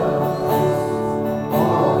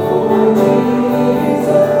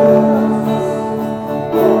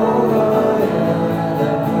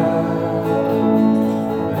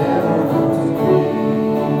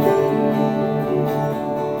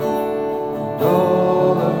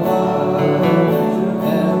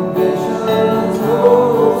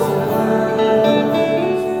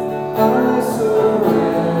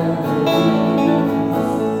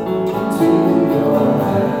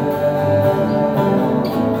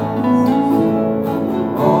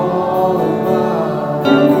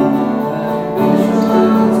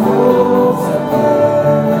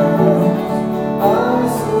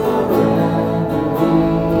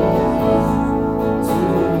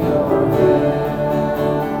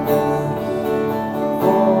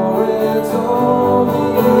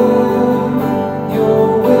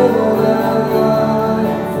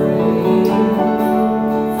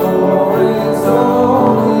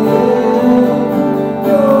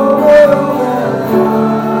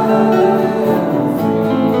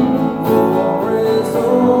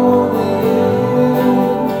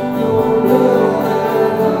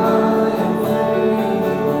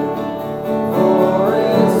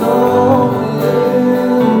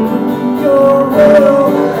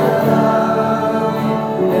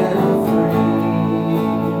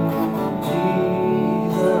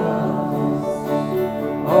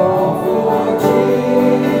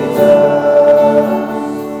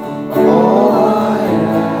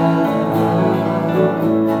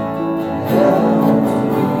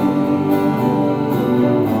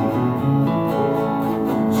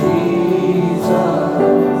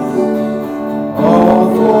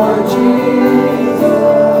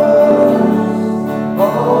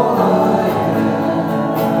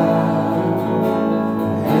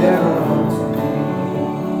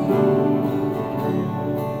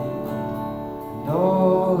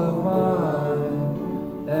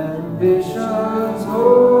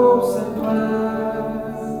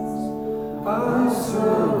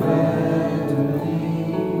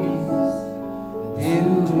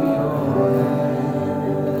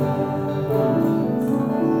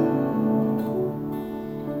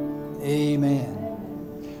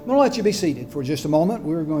 to let you be seated for just a moment.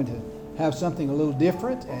 We're going to have something a little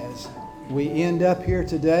different as we end up here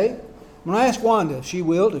today. I'm going to ask Wanda, if she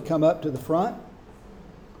will, to come up to the front.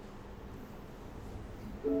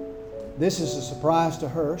 This is a surprise to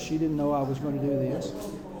her. She didn't know I was going to do this.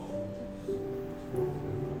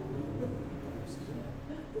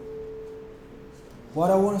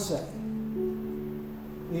 What I want to say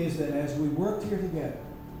is that as we worked here together,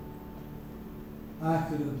 I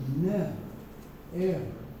could have never, ever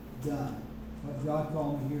done what God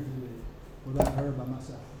called me here to do without her by my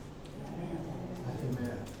side. I couldn't.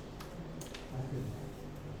 I couldn't.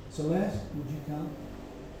 Celeste, would you come?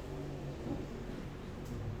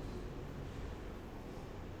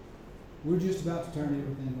 We're just about to turn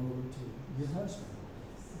everything over to your husband.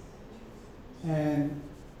 And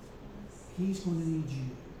he's going to need you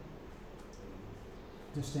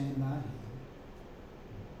to stand by him.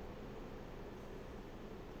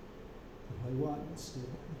 To play what? Still.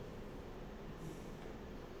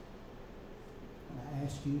 And I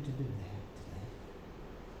ask you to do that today.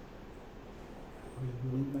 Are you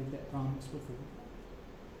willing to make that promise before?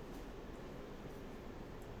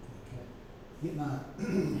 Okay. Get my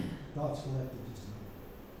thoughts collected just a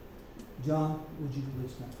minute. John, would you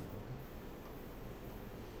please come forward?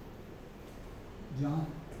 John?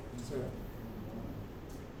 Yes, sir.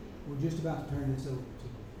 We're just about to turn this over to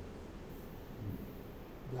you.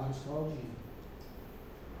 God has called you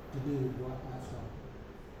to do what I've started,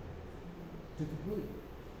 to complete.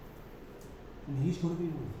 And He's going to be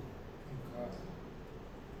with you.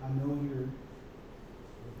 I know you're a little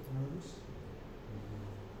bit nervous,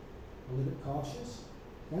 a little bit cautious.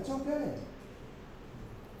 That's okay,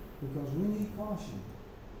 because we need caution.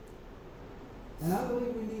 And I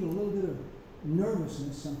believe we need a little bit of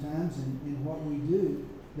nervousness sometimes in what we do,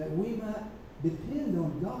 that we might depend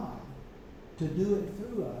on God to do it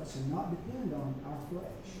through us and not depend on our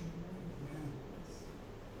flesh.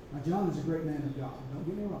 Now, John is a great man of God. Don't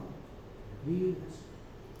get me wrong. He is.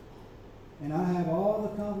 And I have all the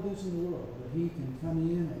confidence in the world that he can come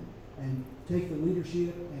in and take the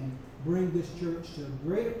leadership and bring this church to a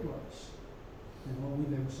greater place than what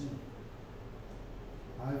we've ever seen.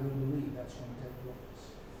 I really believe that's going to take place.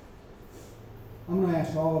 I'm going to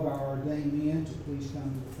ask all of our ordained men to please come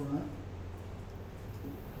to the front.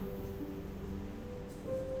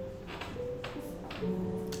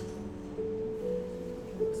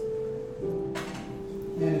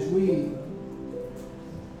 And as we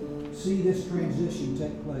see this transition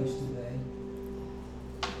take place today,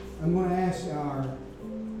 I'm going to ask our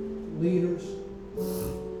leaders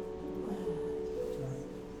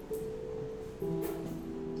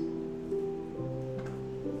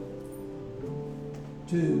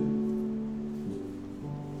to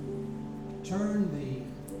turn the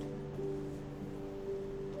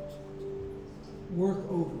work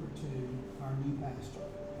over to our new pastor.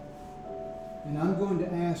 And I'm going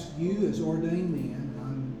to ask you as ordained men,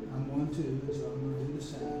 I'm one too, so I'm going to do the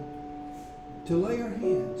same, to lay our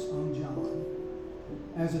hands on John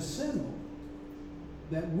as a symbol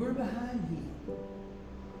that we're behind him.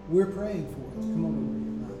 We're praying for him. Come on over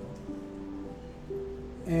here, Michael.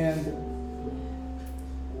 And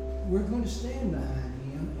we're going to stand behind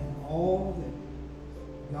him in all that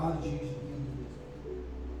God is using him to do.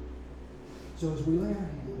 So as we lay our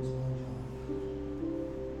hands on John,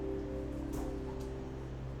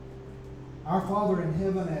 our Father in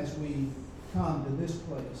heaven, as we come to this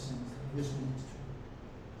place and this ministry,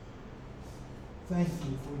 thank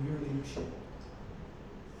you for your leadership.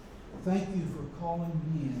 Thank you for calling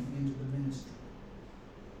men into the ministry,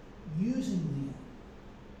 using them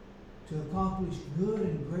to accomplish good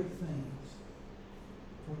and great things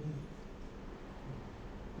for you.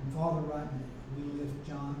 And Father, right now, we lift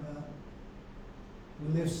John up. We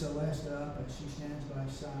lift Celeste up as she stands by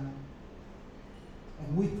his side.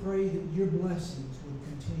 And we pray that your blessings would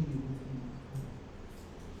continue with him.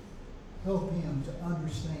 Help him to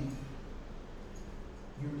understand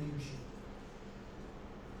your leadership.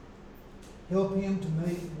 Help him to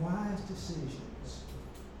make wise decisions.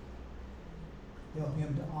 Help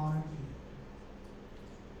him to honor you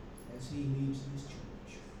as he leads this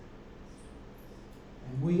church.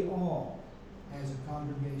 And we all, as a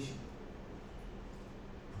congregation,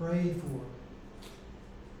 pray for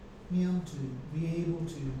him to be able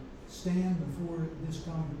to stand before this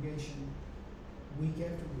congregation week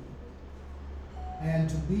after week and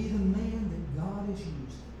to be the man that God is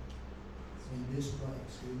using in this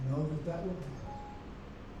place. We know that that will happen.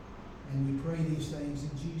 And we pray these things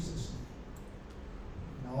in Jesus' name.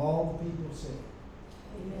 And all the people say,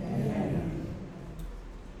 Amen.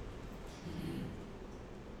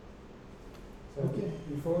 So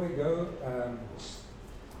before we go,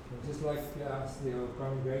 I'd just like to ask the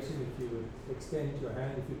congregation if you would extend your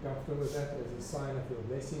hand, if you're comfortable with that, as a sign of your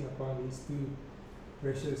blessing upon these two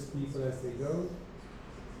precious people as they go.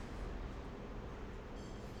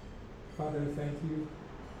 Father, we thank you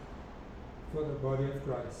for the body of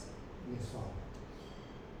Christ. Yes, Father.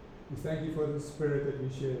 We thank you for the spirit that we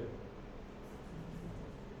share.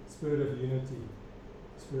 Spirit of unity,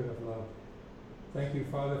 spirit of love. Thank you,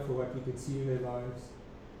 Father, for what we can see in their lives,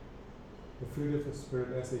 the fruit of the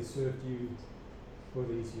Spirit as they served you for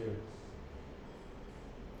these years.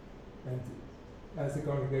 And as the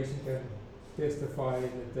congregation can testify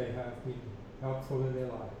that they have been helpful in their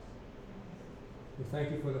lives. We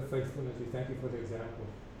thank you for the faithfulness, we thank you for the example.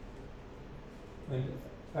 And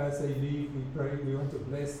as they leave, we pray, we want to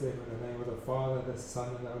bless them in the name of the Father, the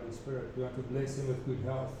Son, and the Holy Spirit. We want to bless them with good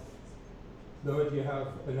health. Lord, you have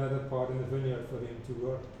another part in the vineyard for them to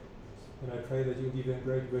work. And I pray that you'll give them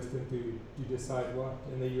great wisdom to decide what,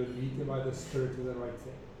 and that you'll lead them by the Spirit to the right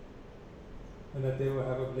thing. And that they will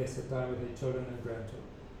have a blessed time with their children and grandchildren.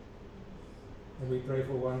 And we pray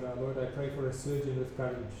for one now, Lord, I pray for a surgeon with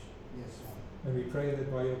courage. Yes, Father. And we pray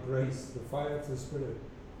that by your grace, the fire of the Spirit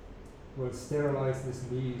will sterilize this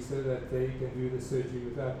knee so that they can do the surgery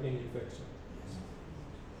without any infection.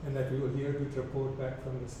 And that we will hear a good report back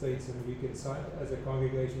from the States, and we can, as a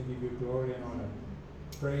congregation, give you glory and honor,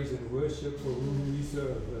 praise and worship for whom we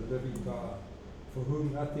serve, the living God, for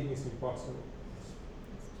whom nothing is impossible.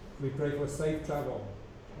 We pray for safe travel,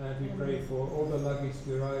 and we pray for all the luggage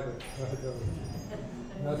to arrive at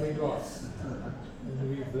nothing lost. And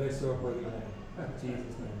we bless your holy name. In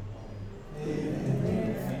Jesus' name.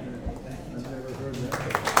 Amen. I've never heard that.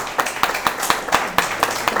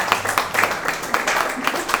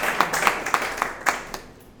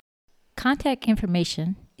 Contact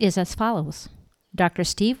information is as follows. Dr.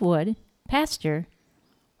 Steve Wood, pastor,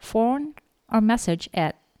 phone or message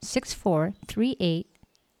at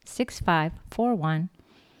 6438-6541,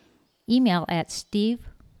 email at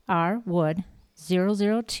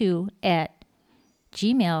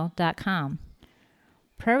steverwood002@gmail.com.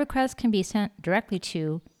 Prayer requests can be sent directly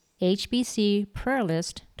to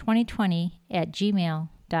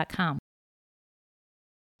hbcprayerlist2020@gmail.com.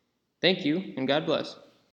 Thank you, and God bless.